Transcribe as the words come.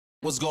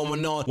What's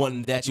going on?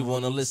 One that you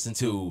want to listen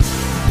to.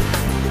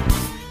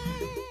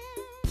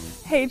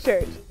 Hey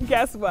church,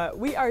 guess what?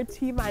 We are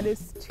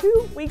T-minus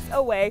 2 weeks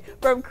away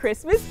from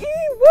Christmas Eve,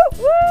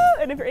 woo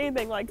woo! And if you're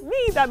anything like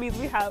me, that means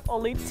we have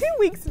only 2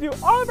 weeks to do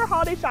all of our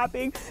holiday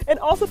shopping and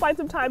also find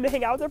some time to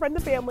hang out with our friends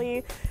and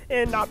family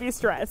and not be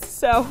stressed.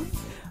 So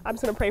I'm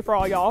just gonna pray for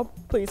all y'all.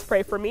 Please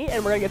pray for me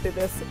and we're gonna get through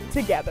this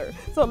together.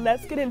 So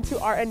let's get into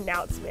our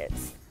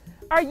announcements.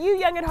 Are you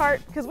young at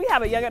heart? Because we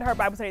have a Young at Heart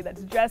Bible study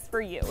that's just for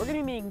you. We're going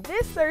to be meeting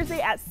this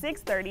Thursday at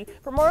 6:30.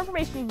 For more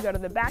information, you can go to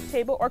the back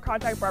table or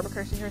contact Barbara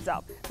Kirsten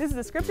herself. This is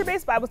a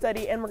scripture-based Bible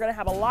study, and we're going to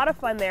have a lot of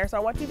fun there. So I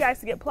want you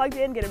guys to get plugged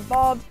in, get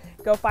involved,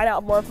 go find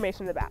out more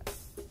information in the back.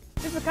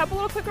 Just a couple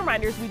little quick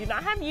reminders. We do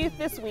not have youth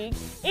this week,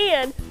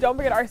 and don't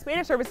forget our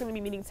Spanish service is going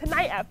to be meeting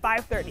tonight at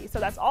 5:30. So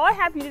that's all I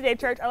have for you today,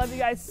 church. I love you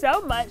guys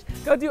so much.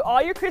 Go do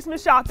all your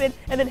Christmas shopping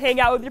and then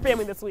hang out with your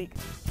family this week.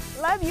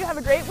 Love you. Have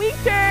a great week,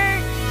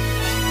 church.